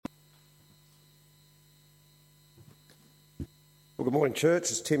Well, good morning,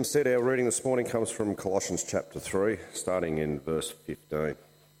 church. As Tim said, our reading this morning comes from Colossians chapter 3, starting in verse 15. And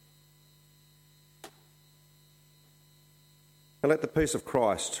let the peace of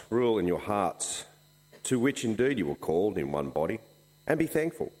Christ rule in your hearts, to which indeed you were called in one body, and be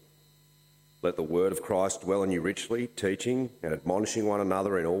thankful. Let the word of Christ dwell in you richly, teaching and admonishing one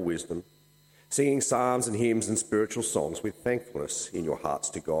another in all wisdom, singing psalms and hymns and spiritual songs with thankfulness in your hearts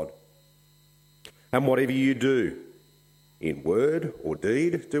to God. And whatever you do, in word or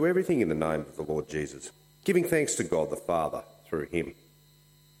deed, do everything in the name of the Lord Jesus, giving thanks to God the Father through him.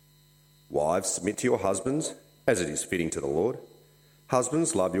 Wives, submit to your husbands, as it is fitting to the Lord.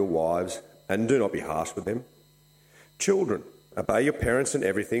 Husbands, love your wives, and do not be harsh with them. Children, obey your parents in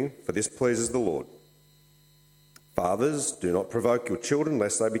everything, for this pleases the Lord. Fathers, do not provoke your children,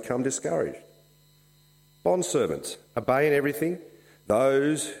 lest they become discouraged. Bondservants, obey in everything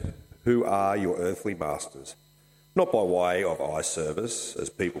those who are your earthly masters, not by way of eye service as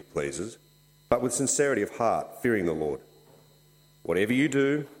people pleasers, but with sincerity of heart, fearing the Lord. Whatever you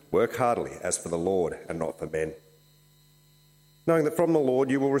do, work heartily as for the Lord and not for men, knowing that from the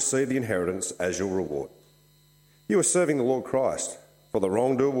Lord you will receive the inheritance as your reward. You are serving the Lord Christ, for the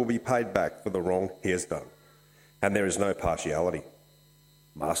wrongdoer will be paid back for the wrong he has done, and there is no partiality.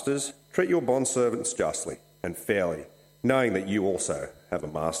 Masters, treat your bondservants justly and fairly, knowing that you also have a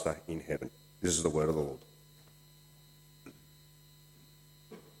master in heaven. This is the word of the Lord.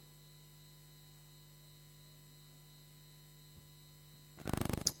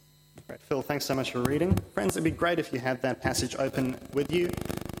 Great, Phil, thanks so much for reading. Friends, it'd be great if you had that passage open with you.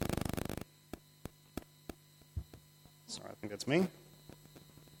 Sorry, I think that's me.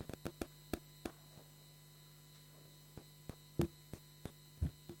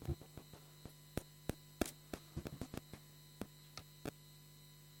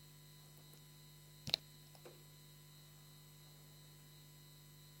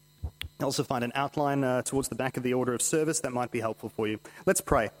 You'll also find an outline towards the back of the order of service that might be helpful for you. Let's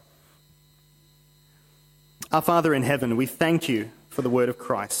pray. Our Father in heaven, we thank you for the word of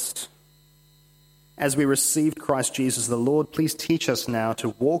Christ. As we received Christ Jesus the Lord, please teach us now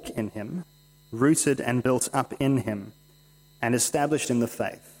to walk in him, rooted and built up in him, and established in the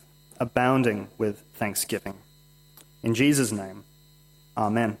faith, abounding with thanksgiving. In Jesus' name,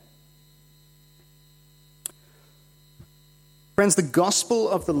 amen. Friends, the gospel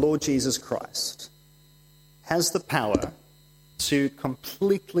of the Lord Jesus Christ has the power to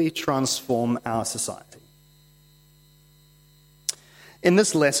completely transform our society. In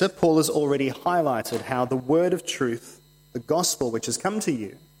this letter, Paul has already highlighted how the word of truth, the gospel which has come to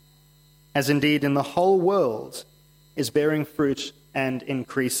you, as indeed in the whole world, is bearing fruit and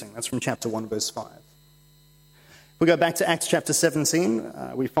increasing. That's from chapter 1, verse 5. If we go back to Acts chapter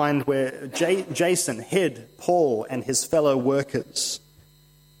 17, we find where Jason hid Paul and his fellow workers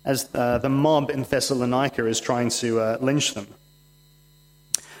as the mob in Thessalonica is trying to lynch them.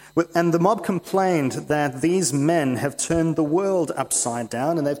 And the mob complained that these men have turned the world upside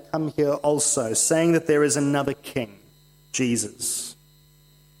down, and they've come here also, saying that there is another king, Jesus.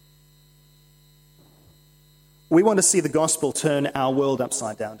 We want to see the gospel turn our world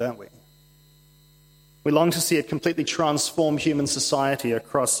upside down, don't we? We long to see it completely transform human society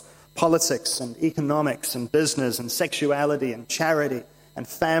across politics and economics and business and sexuality and charity and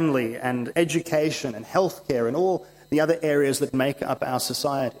family and education and healthcare and all the other areas that make up our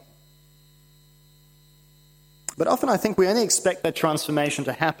society. But often I think we only expect that transformation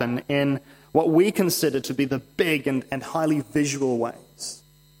to happen in what we consider to be the big and highly visual ways.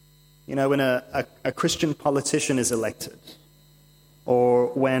 You know, when a Christian politician is elected, or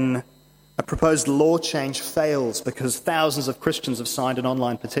when a proposed law change fails because thousands of Christians have signed an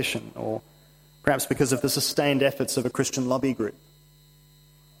online petition, or perhaps because of the sustained efforts of a Christian lobby group.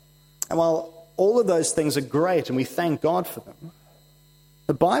 And while all of those things are great and we thank God for them,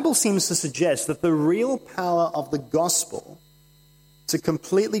 the Bible seems to suggest that the real power of the gospel to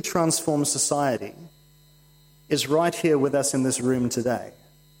completely transform society is right here with us in this room today.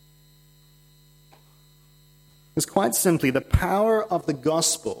 Because quite simply, the power of the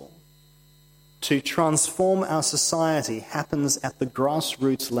gospel to transform our society happens at the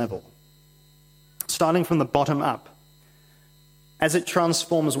grassroots level, starting from the bottom up, as it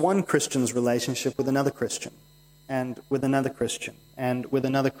transforms one Christian's relationship with another Christian, and with another Christian, and with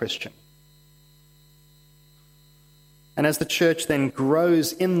another Christian. And as the church then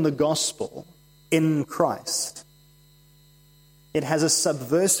grows in the gospel, in Christ, it has a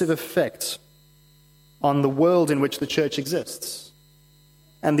subversive effect on the world in which the church exists.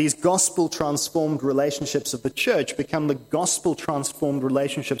 And these gospel-transformed relationships of the church become the gospel-transformed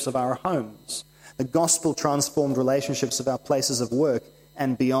relationships of our homes, The gospel transformed relationships of our places of work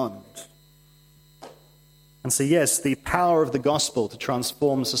and beyond. And so yes, the power of the gospel to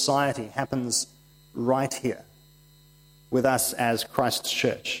transform society happens right here with us as Christ's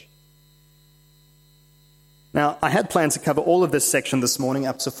church. Now, I had planned to cover all of this section this morning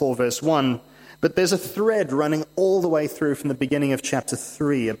up to 4 verse 1, but there's a thread running all the way through from the beginning of chapter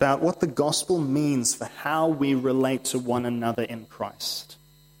 3 about what the gospel means for how we relate to one another in Christ.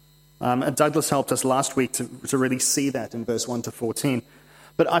 Douglas helped us last week to really see that in verse 1 to 14.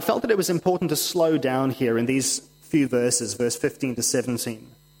 But I felt that it was important to slow down here in these few verses, verse 15 to 17,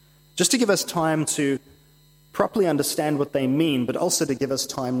 just to give us time to properly understand what they mean, but also to give us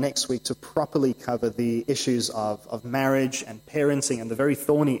time next week to properly cover the issues of marriage and parenting and the very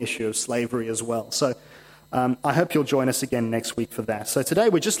thorny issue of slavery as well. So I hope you'll join us again next week for that. So today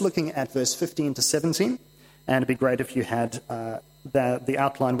we're just looking at verse 15 to 17, and it'd be great if you had the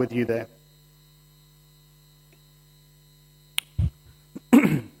outline with you there.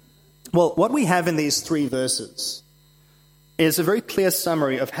 Well, what we have in these 3 verses is a very clear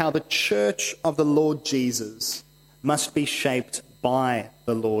summary of how the church of the Lord Jesus must be shaped by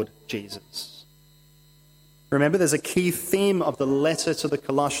the Lord Jesus. Remember, there's a key theme of the letter to the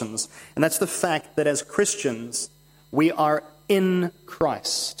Colossians, and that's the fact that as Christians, we are in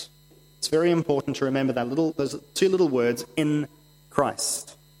Christ. It's very important to remember that those 2 little words, in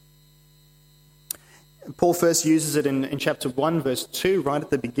Christ. Paul first uses it in chapter 1, verse 2, right at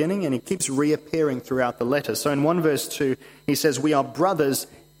the beginning, and it keeps reappearing throughout the letter. So in 1 verse 2, he says, we are brothers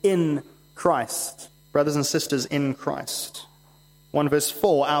in Christ. Brothers and sisters in Christ. 1 verse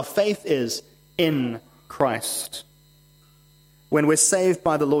 4, our faith is in Christ. When we're saved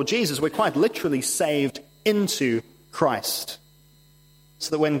by the Lord Jesus, we're quite literally saved into Christ. So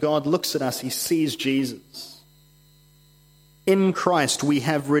that when God looks at us, he sees Jesus. In Christ we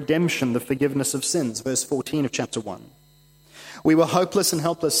have redemption, the forgiveness of sins, verse 14 of chapter 1. We were hopeless and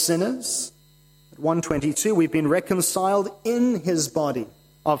helpless sinners. At 1:22, we've been reconciled in his body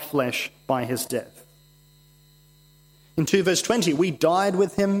of flesh by his death. In 2 verse 20, we died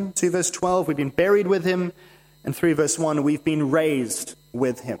with him. 2 verse 12, we've been buried with him. And 3 verse 1, we've been raised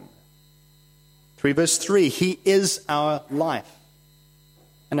with him. 3 verse 3, he is our life.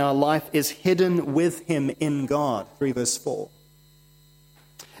 And our life is hidden with him in God. 3 verse 4.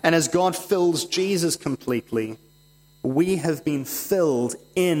 And as God fills Jesus completely, we have been filled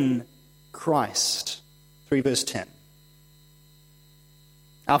in Christ. 3 verse 10.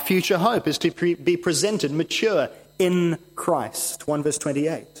 Our future hope is to be presented mature in Christ. 1 verse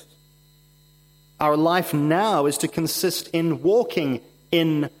 28. Our life now is to consist in walking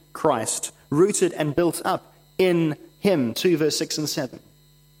in Christ, rooted and built up in him. 2 verse 6 and 7.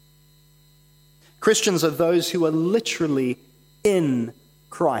 Christians are those who are literally in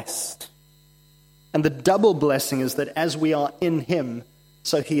Christ. And the double blessing is that as we are in him,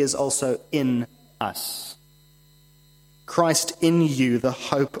 so he is also in us. Christ in you, the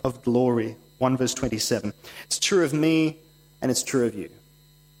hope of glory. 1 verse 27. It's true of me and it's true of you.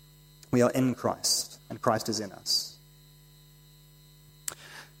 We are in Christ and Christ is in us.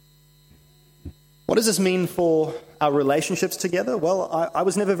 What does this mean for our relationships together? Well, I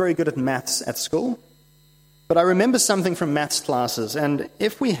was never very good at maths at school, but I remember something from maths classes, and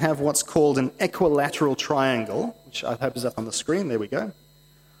if we have what's called an equilateral triangle, which I hope is up on the screen, there we go,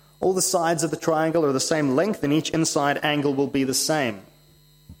 all the sides of the triangle are the same length and each inside angle will be the same.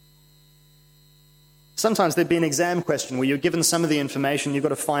 Sometimes there'd be an exam question where you're given some of the information, you've got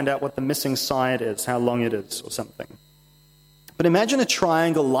to find out what the missing side is, how long it is, or something. But imagine a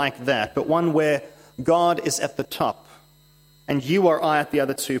triangle like that, but one where God is at the top, and you or I at the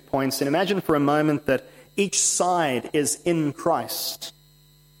other 2 points. And imagine for a moment that each side is in Christ.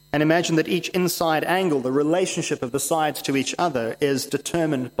 And imagine that each inside angle, the relationship of the sides to each other, is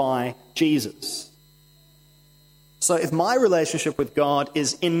determined by Jesus. So if my relationship with God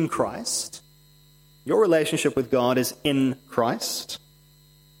is in Christ, your relationship with God is in Christ.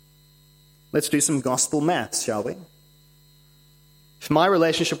 Let's do some gospel maths, shall we? If my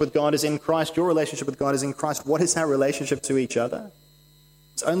relationship with God is in Christ, your relationship with God is in Christ, what is our relationship to each other?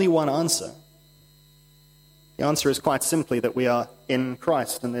 It's only one answer. The answer is quite simply that we are in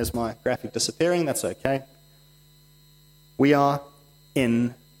Christ. And there's my graphic disappearing, that's okay. We are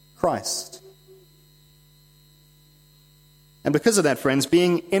in Christ. And because of that, friends,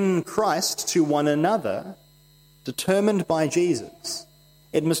 being in Christ to one another, determined by Jesus,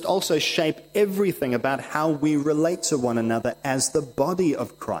 it must also shape everything about how we relate to one another as the body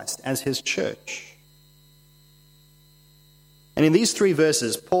of Christ, as his church. And in these 3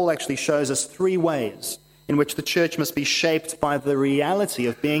 verses, Paul actually shows us 3 ways in which the church must be shaped by the reality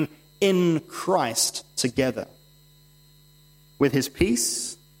of being in Christ together, with his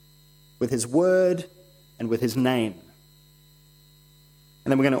peace, with his word, and with his name.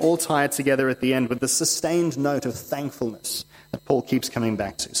 And then we're going to all tie it together at the end with the sustained note of thankfulness that Paul keeps coming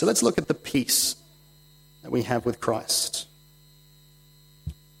back to. So let's look at the peace that we have with Christ.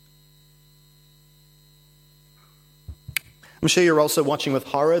 I'm sure you're also watching with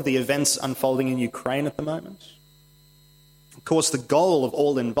horror the events unfolding in Ukraine at the moment. Of course, the goal of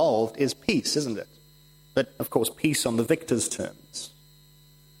all involved is peace, isn't it? But, of course, peace on the victor's terms.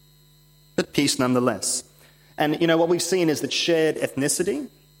 But peace nonetheless. And, what we've seen is that shared ethnicity,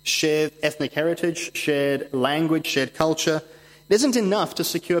 shared ethnic heritage, shared language, shared culture, it isn't enough to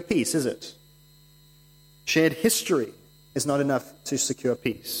secure peace, is it? Shared history is not enough to secure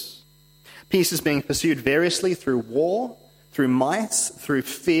peace. Peace is being pursued variously through war, through might, through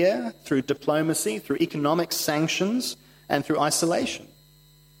fear, through diplomacy, through economic sanctions, and through isolation.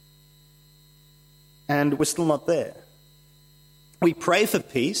 And we're still not there. We pray for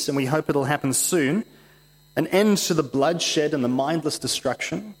peace, and we hope it'll happen soon, an end to the bloodshed and the mindless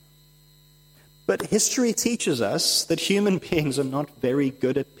destruction. But history teaches us that human beings are not very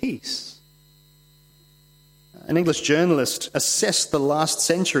good at peace. An English journalist assessed the last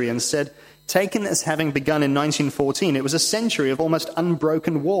century and said, taken as having begun in 1914, it was a century of almost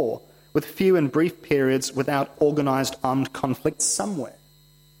unbroken war, with few and brief periods without organized armed conflict somewhere.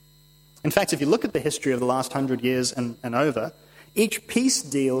 In fact, if you look at the history of the last 100 years and over, each peace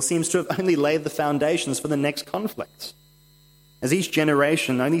deal seems to have only laid the foundations for the next conflict, as each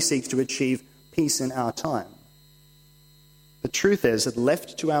generation only seeks to achieve peace in our time. The truth is that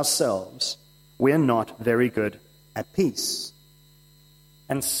left to ourselves, we're not very good at peace.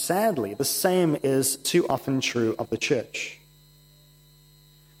 And sadly, the same is too often true of the church.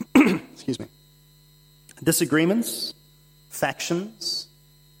 Excuse me. Disagreements, factions,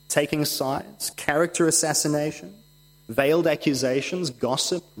 taking sides, character assassination, veiled accusations,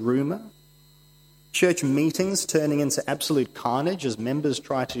 gossip, rumor, church meetings turning into absolute carnage as members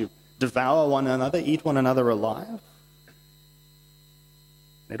try to devour one another, eat one another alive.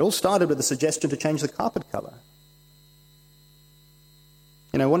 It all started with a suggestion to change the carpet color.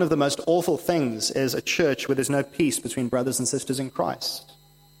 One of the most awful things is a church where there's no peace between brothers and sisters in Christ.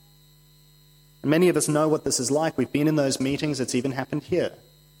 And many of us know what this is like. We've been in those meetings. It's even happened here.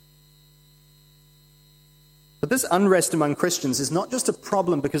 But this unrest among Christians is not just a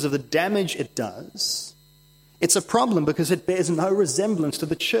problem because of the damage it does. It's a problem because it bears no resemblance to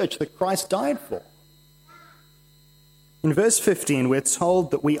the church that Christ died for. In verse 15, we're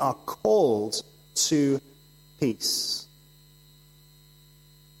told that we are called to peace.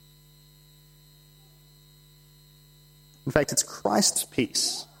 In fact, it's Christ's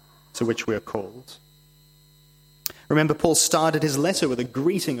peace to which we are called. Remember, Paul started his letter with a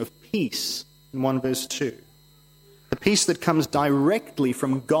greeting of peace in 1 verse 2. The peace that comes directly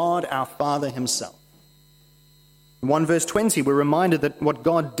from God our Father himself. In 1 verse 20, we're reminded that what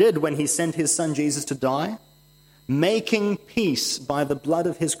God did when he sent his son Jesus to die, making peace by the blood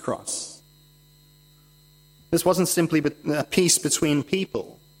of his cross. This wasn't simply a peace between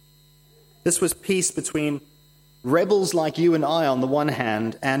people. This was peace between rebels like you and I on the one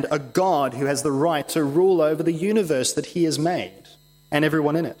hand, and a God who has the right to rule over the universe that he has made and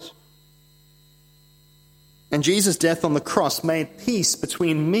everyone in it. And Jesus' death on the cross made peace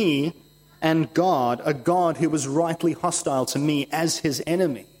between me and God, a God who was rightly hostile to me as his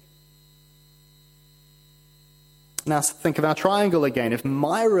enemy. Now think of our triangle again. If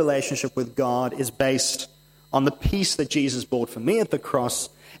my relationship with God is based on the peace that Jesus bought for me at the cross,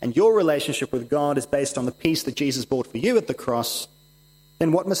 and your relationship with God is based on the peace that Jesus bought for you at the cross,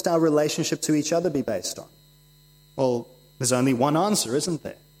 then what must our relationship to each other be based on? Well, there's only one answer, isn't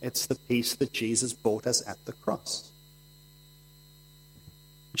there? It's the peace that Jesus bought us at the cross.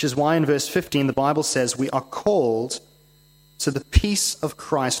 Which is why in verse 15 the Bible says we are called to the peace of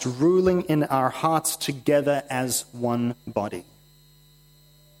Christ ruling in our hearts together as one body.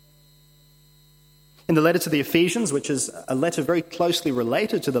 In the letter to the Ephesians, which is a letter very closely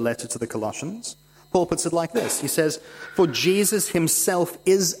related to the letter to the Colossians, Paul puts it like this. He says, "For Jesus himself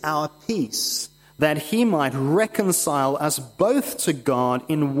is our peace, that he might reconcile us both to God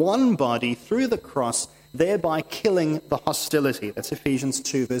in one body through the cross, thereby killing the hostility." That's Ephesians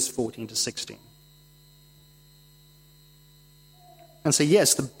 2, verse 14 to 16. And so,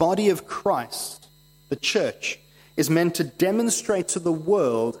 yes, the body of Christ, the church, is meant to demonstrate to the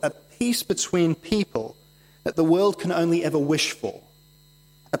world a peace between people that the world can only ever wish for.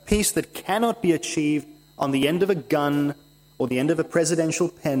 A peace that cannot be achieved on the end of a gun or the end of a presidential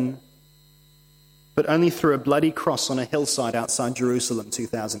pen, but only through a bloody cross on a hillside outside Jerusalem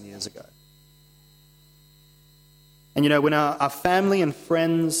 2,000 years ago. And when our family and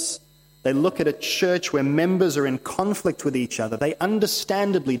friends, they look at a church where members are in conflict with each other, they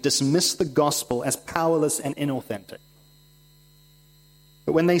understandably dismiss the gospel as powerless and inauthentic.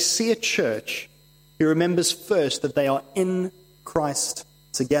 But when they see a church who remembers first that they are in Christ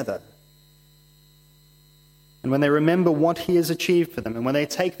together, and when they remember what he has achieved for them, and when they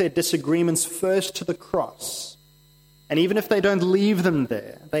take their disagreements first to the cross, and even if they don't leave them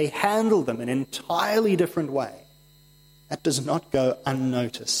there, they handle them in an entirely different way, that does not go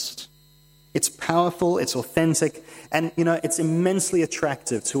unnoticed. It's powerful, it's authentic, and, it's immensely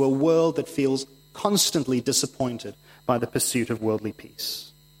attractive to a world that feels constantly disappointed by the pursuit of worldly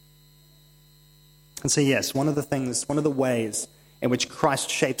peace. And so, yes, one of the ways in which Christ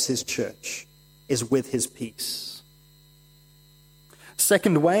shapes his church is with his peace.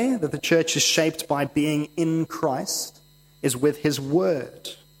 Second way that the church is shaped by being in Christ is with his word.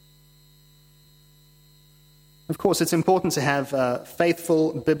 Of course, it's important to have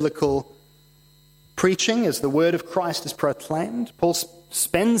faithful biblical preaching as the word of Christ is proclaimed. Paul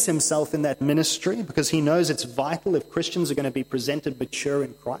spends himself in that ministry because he knows it's vital if Christians are going to be presented mature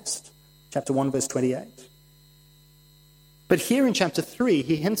in Christ. Chapter 1, verse 28. But here in chapter 3,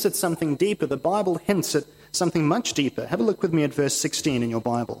 he hints at something deeper. The Bible hints at something much deeper. Have a look with me at verse 16 in your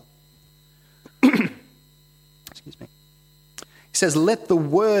Bible. Excuse me. He says, "Let the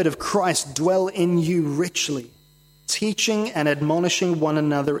word of Christ dwell in you richly, teaching and admonishing one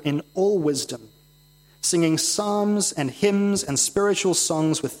another in all wisdom, singing psalms and hymns and spiritual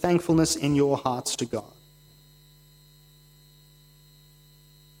songs with thankfulness in your hearts to God."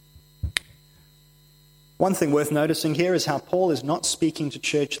 One thing worth noticing here is how Paul is not speaking to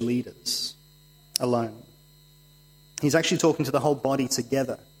church leaders alone. He's actually talking to the whole body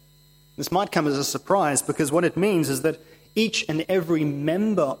together. This might come as a surprise because what it means is that each and every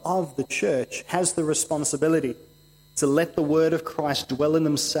member of the church has the responsibility to let the word of Christ dwell in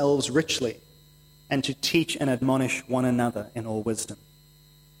themselves richly and to teach and admonish one another in all wisdom.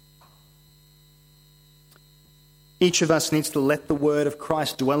 Each of us needs to let the word of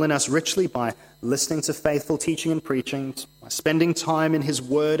Christ dwell in us richly by listening to faithful teaching and preaching, by spending time in his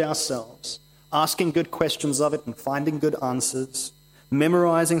word ourselves, asking good questions of it and finding good answers,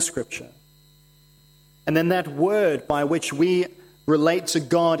 memorizing scripture. And then that word by which we relate to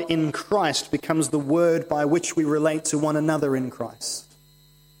God in Christ becomes the word by which we relate to one another in Christ.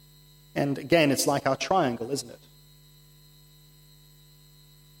 And again, it's like our triangle, isn't it?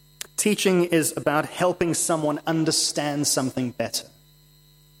 Teaching is about helping someone understand something better.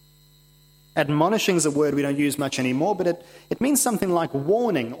 Admonishing is a word we don't use much anymore, but it means something like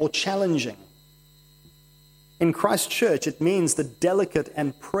warning or challenging. In Christ's church, it means the delicate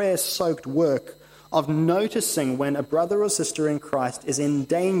and prayer-soaked work of noticing when a brother or sister in Christ is in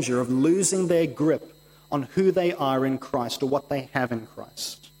danger of losing their grip on who they are in Christ or what they have in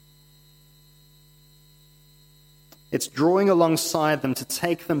Christ. It's drawing alongside them to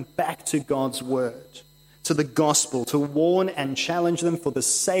take them back to God's word, to the gospel, to warn and challenge them for the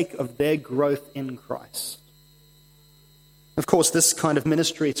sake of their growth in Christ. Of course, this kind of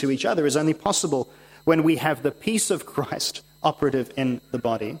ministry to each other is only possible when we have the peace of Christ operative in the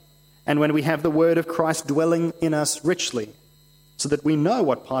body and when we have the word of Christ dwelling in us richly so that we know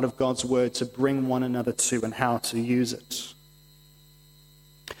what part of God's word to bring one another to and how to use it.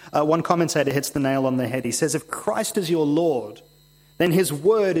 One commentator hits the nail on the head. He says, if Christ is your Lord, then his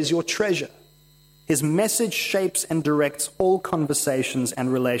word is your treasure. His message shapes and directs all conversations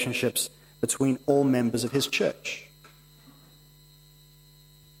and relationships between all members of his church.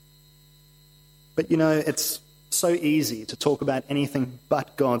 But it's so easy to talk about anything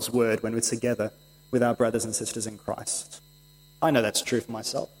but God's word when we're together with our brothers and sisters in Christ. I know that's true for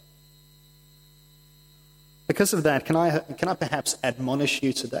myself. Because of that, can I perhaps admonish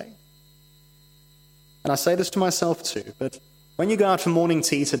you today? And I say this to myself too, but when you go out for morning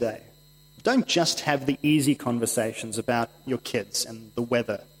tea today, don't just have the easy conversations about your kids and the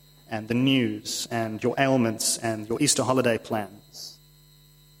weather and the news and your ailments and your Easter holiday plans.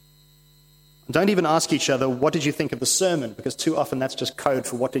 Don't even ask each other, what did you think of the sermon? Because too often that's just code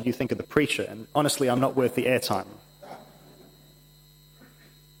for what did you think of the preacher? And honestly, I'm not worth the airtime.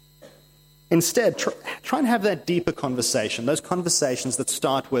 Instead, try and have that deeper conversation, those conversations that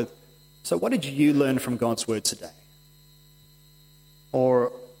start with, so what did you learn from God's word today?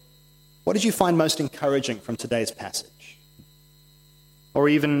 Or what did you find most encouraging from today's passage? Or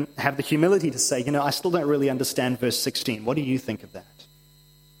even have the humility to say, I still don't really understand verse 16. What do you think of that?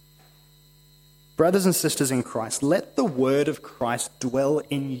 Brothers and sisters in Christ, let the word of Christ dwell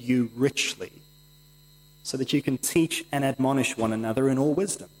in you richly, so that you can teach and admonish one another in all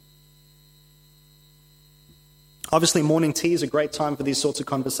wisdom. Obviously, morning tea is a great time for these sorts of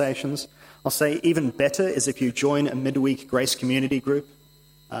conversations. I'll say even better is if you join a midweek grace community group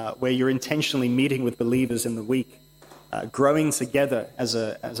where you're intentionally meeting with believers in the week, growing together as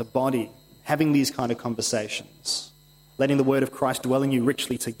a body, having these kind of conversations, letting the word of Christ dwell in you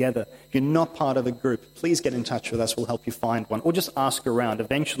richly together. If you're not part of a group, please get in touch with us. We'll help you find one. Or just ask around.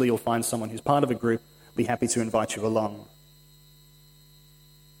 Eventually you'll find someone who's part of a group. We'll be happy to invite you along.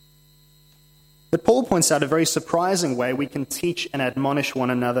 But Paul points out a very surprising way we can teach and admonish one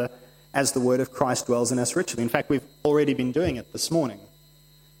another as the word of Christ dwells in us richly. In fact, we've already been doing it this morning.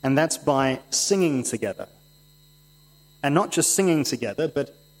 And that's by singing together. And not just singing together,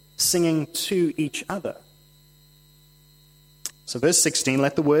 but singing to each other. So verse 16,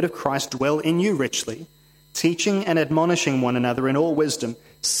 let the word of Christ dwell in you richly, teaching and admonishing one another in all wisdom,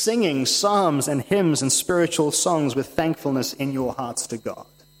 singing psalms and hymns and spiritual songs with thankfulness in your hearts to God.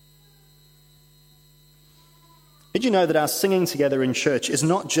 Did you know that our singing together in church is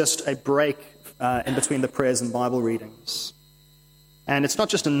not just a break in between the prayers and Bible readings? And it's not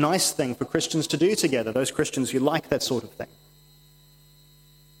just a nice thing for Christians to do together, those Christians who like that sort of thing.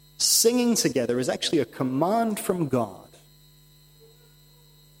 Singing together is actually a command from God.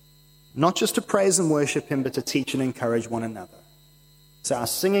 Not just to praise and worship him, but to teach and encourage one another. So our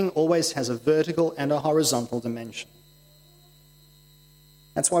singing always has a vertical and a horizontal dimension.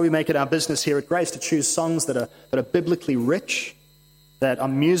 That's why we make it our business here at Grace to choose songs that are biblically rich, that are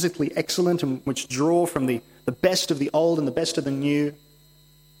musically excellent, and which draw from the best of the old and the best of the new,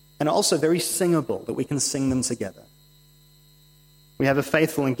 and are also very singable, that we can sing them together. We have a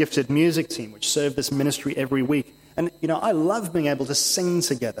faithful and gifted music team which serve this ministry every week. And, I love being able to sing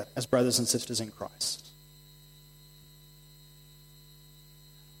together as brothers and sisters in Christ.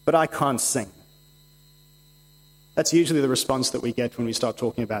 But I can't sing. That's usually the response that we get when we start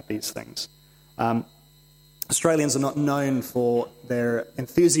talking about these things. Australians are not known for their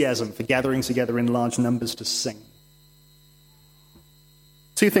enthusiasm for gathering together in large numbers to sing.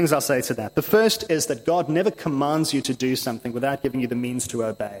 Two things I'll say to that. The first is that God never commands you to do something without giving you the means to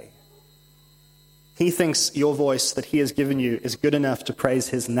obey. He thinks your voice that he has given you is good enough to praise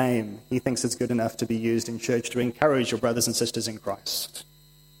his name. He thinks it's good enough to be used in church to encourage your brothers and sisters in Christ.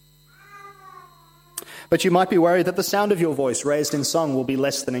 But you might be worried that the sound of your voice raised in song will be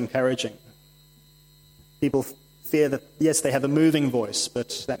less than encouraging. People fear that, yes, they have a moving voice,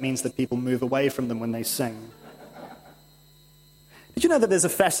 but that means that people move away from them when they sing. Did you know that there's a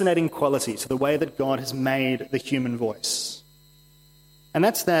fascinating quality to the way that God has made the human voice? And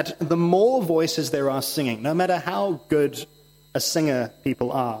that's that the more voices there are singing, no matter how good a singer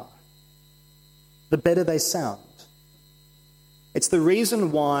people are, the better they sound. It's the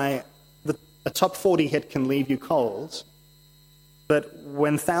reason why a top 40 hit can leave you cold, but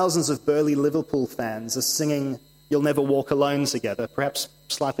when thousands of burly Liverpool fans are singing You'll Never Walk Alone together, perhaps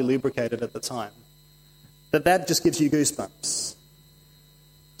slightly lubricated at the time, that just gives you goosebumps.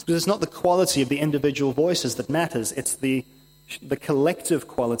 Because it's not the quality of the individual voices that matters, it's the collective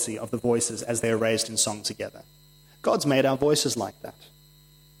quality of the voices as they're raised in song together. God's made our voices like that.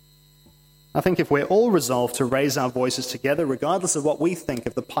 I think if we're all resolved to raise our voices together, regardless of what we think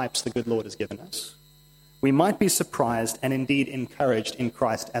of the pipes the good Lord has given us, we might be surprised and indeed encouraged in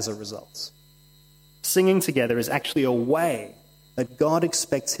Christ as a result. Singing together is actually a way that God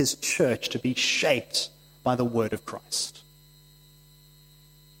expects his church to be shaped by the word of Christ.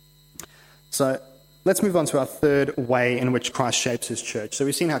 So let's move on to our third way in which Christ shapes his church. So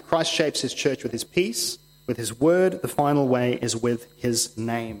we've seen how Christ shapes his church with his peace, with his word. The final way is with his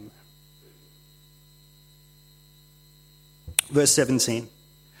name. Verse 17,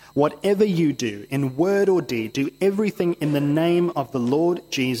 whatever you do, in word or deed, do everything in the name of the Lord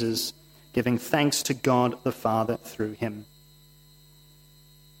Jesus, giving thanks to God the Father through him.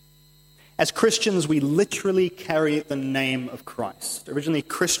 As Christians, we literally carry the name of Christ. Originally,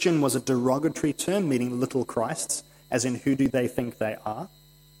 Christian was a derogatory term, meaning little Christs, as in who do they think they are.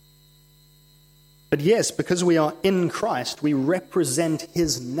 But yes, because we are in Christ, we represent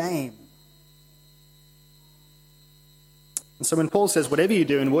his name. And so when Paul says, whatever you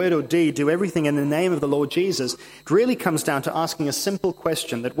do in word or deed, do everything in the name of the Lord Jesus, it really comes down to asking a simple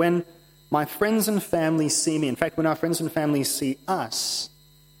question, that when my friends and family see me, in fact, when our friends and family see us,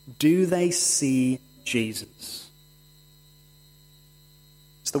 do they see Jesus?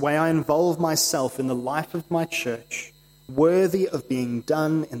 It's the way I involve myself in the life of my church, worthy of being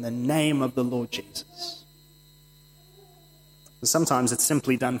done in the name of the Lord Jesus. Sometimes it's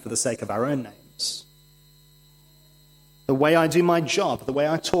simply done for the sake of our own names. The way I do my job, the way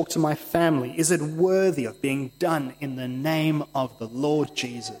I talk to my family, is it worthy of being done in the name of the Lord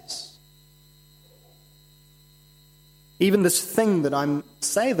Jesus? Even this thing that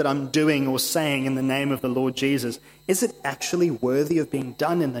I'm doing or saying in the name of the Lord Jesus, is it actually worthy of being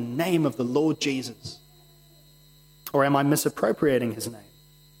done in the name of the Lord Jesus? Or am I misappropriating his name?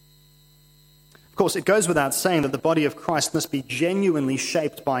 Of course, it goes without saying that the body of Christ must be genuinely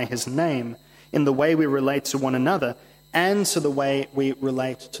shaped by his name in the way we relate to one another and to the way we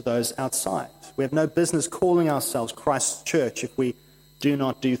relate to those outside. We have no business calling ourselves Christ's church if we do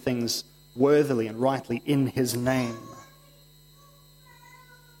not do things worthily and rightly in his name.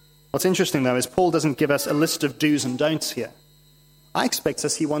 What's interesting, though, is Paul doesn't give us a list of do's and don'ts here. I expect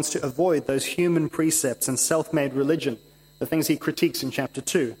he wants to avoid those human precepts and self-made religion, the things he critiques in chapter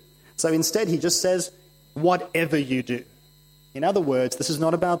 2. So instead, he just says, whatever you do. In other words, this is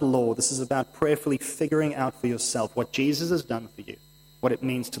not about law. This is about prayerfully figuring out for yourself what Jesus has done for you, what it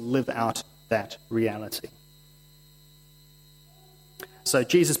means to live out that reality. So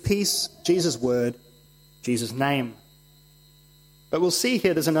Jesus' peace, Jesus' word, Jesus' name. But we'll see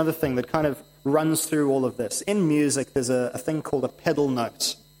here there's another thing that kind of runs through all of this. In music, there's a thing called a pedal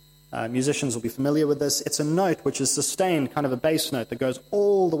note. Musicians will be familiar with this. It's a note which is sustained, kind of a bass note that goes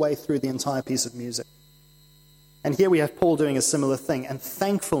all the way through the entire piece of music. And here we have Paul doing a similar thing. And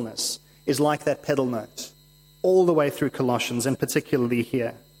thankfulness is like that pedal note all the way through Colossians, and particularly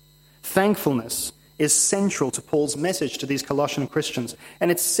here. Thankfulness is central to Paul's message to these Colossian Christians,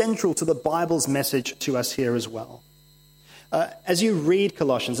 and it's central to the Bible's message to us here as well. As you read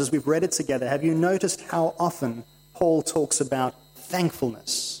Colossians, as we've read it together, have you noticed how often Paul talks about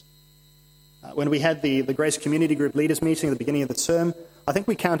thankfulness? When we had the Grace Community Group Leaders meeting at the beginning of the term, I think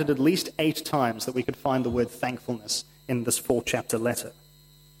we counted at least 8 times that we could find the word thankfulness in this 4-chapter letter.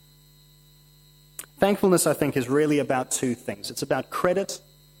 Thankfulness, I think, is really about 2 things. It's about credit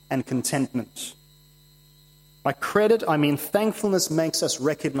and contentment. By credit, I mean thankfulness makes us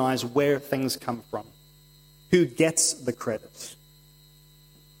recognize where things come from, who gets the credit.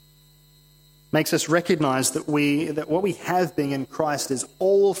 Makes us recognize that what we have being in Christ is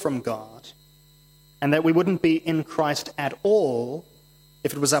all from God, and that we wouldn't be in Christ at all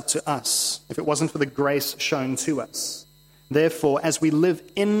if it was up to us, if it wasn't for the grace shown to us. Therefore, as we live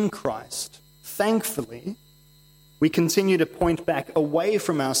in Christ, thankfully, we continue to point back away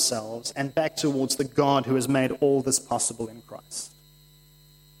from ourselves and back towards the God who has made all this possible in Christ.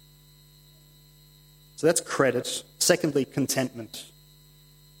 So that's credit. Secondly, contentment.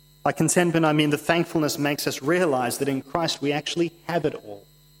 By contentment, I mean the thankfulness makes us realize that in Christ we actually have it all.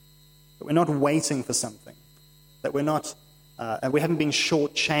 That we're not waiting for something. That we haven't been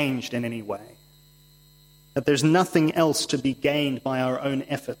shortchanged in any way. That there's nothing else to be gained by our own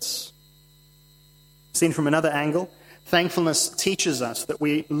efforts. Seen from another angle, thankfulness teaches us that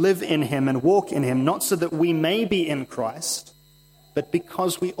we live in him and walk in him, not so that we may be in Christ, but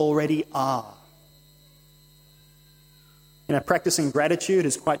because we already are. Practicing gratitude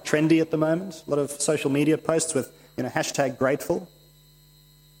is quite trendy at the moment. A lot of social media posts with, #grateful.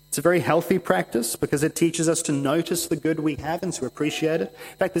 It's a very healthy practice because it teaches us to notice the good we have and to appreciate it.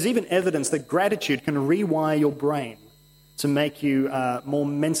 In fact, there's even evidence that gratitude can rewire your brain to make you more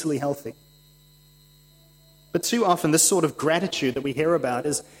mentally healthy. But too often, this sort of gratitude that we hear about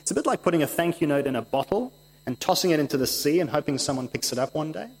it's a bit like putting a thank you note in a bottle and tossing it into the sea and hoping someone picks it up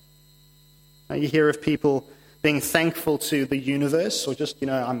one day. You hear of people being thankful to the universe, or just,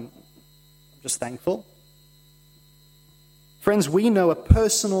 I'm just thankful. Friends, we know a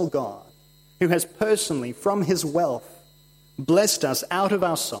personal God who has personally, from his wealth, blessed us out of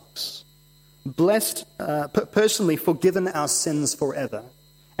our socks, personally forgiven our sins forever,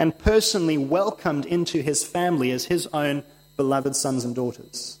 and personally welcomed into his family as his own beloved sons and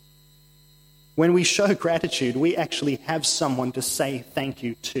daughters. When we show gratitude, we actually have someone to say thank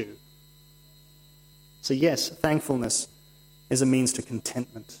you to. So yes, thankfulness is a means to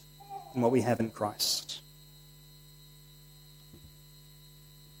contentment in what we have in Christ.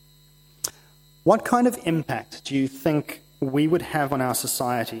 What kind of impact do you think we would have on our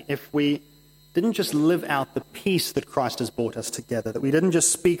society if we didn't just live out the peace that Christ has brought us together, that we didn't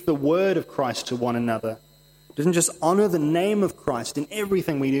just speak the word of Christ to one another, didn't just honor the name of Christ in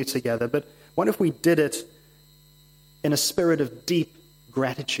everything we do together, but what if we did it in a spirit of deep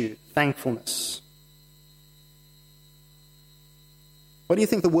gratitude, thankfulness? What do you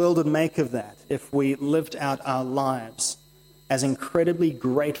think the world would make of that if we lived out our lives as incredibly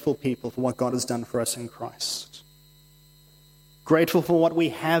grateful people for what God has done for us in Christ? Grateful for what we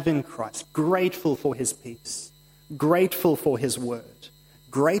have in Christ, grateful for his peace, grateful for his word,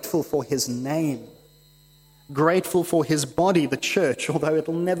 grateful for his name, Grateful for his body, the church, although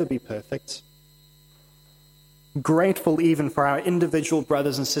it'll never be perfect. Grateful even for our individual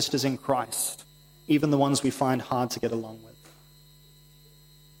brothers and sisters in Christ, even the ones we find hard to get along with.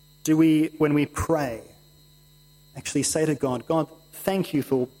 Do we, when we pray, actually say to God, God, thank you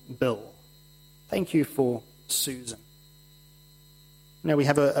for Bill. Thank you for Susan. We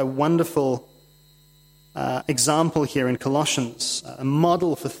have a wonderful example here in Colossians, a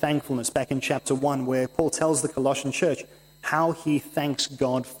model for thankfulness back in chapter 1, where Paul tells the Colossian church how he thanks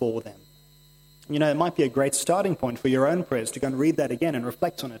God for them. It might be a great starting point for your own prayers to go and read that again and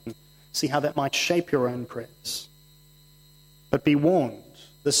reflect on it and see how that might shape your own prayers. But be warned,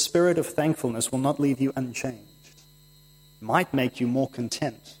 the spirit of thankfulness will not leave you unchanged. It might make you more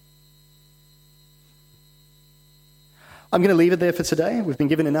content. I'm going to leave it there for today. We've been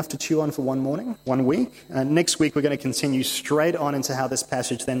given enough to chew on for one week. Next week, we're going to continue straight on into how this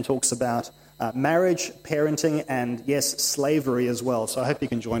passage then talks about marriage, parenting, and yes, slavery as well. So I hope you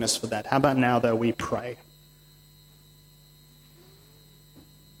can join us for that. How about now, though, we pray.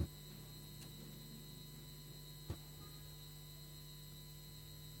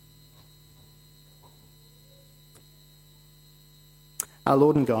 Our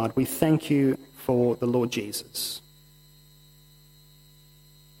Lord and God, we thank you for the Lord Jesus.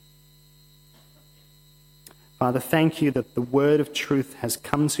 Father, thank you that the word of truth has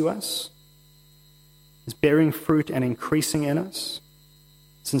come to us, is bearing fruit and increasing in us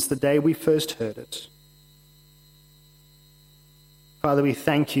since the day we first heard it. Father, we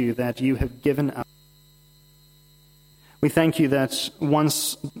thank you that you have given us. We thank you that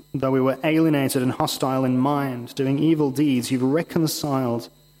once, though we were alienated and hostile in mind, doing evil deeds, you've reconciled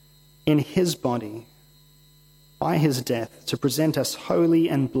in his body by his death to present us holy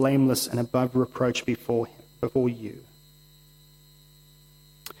and blameless and above reproach before you.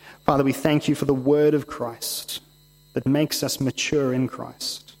 Father, we thank you for the word of Christ that makes us mature in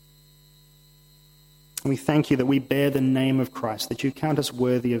Christ. And we thank you that we bear the name of Christ, that you count us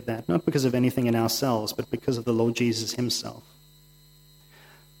worthy of that, not because of anything in ourselves, but because of the Lord Jesus himself.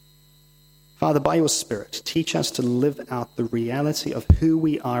 Father, by your Spirit, teach us to live out the reality of who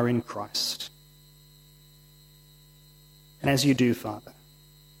we are in Christ. And as you do, Father,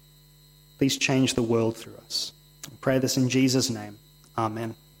 please change the world through us. I pray this in Jesus' name.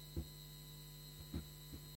 Amen.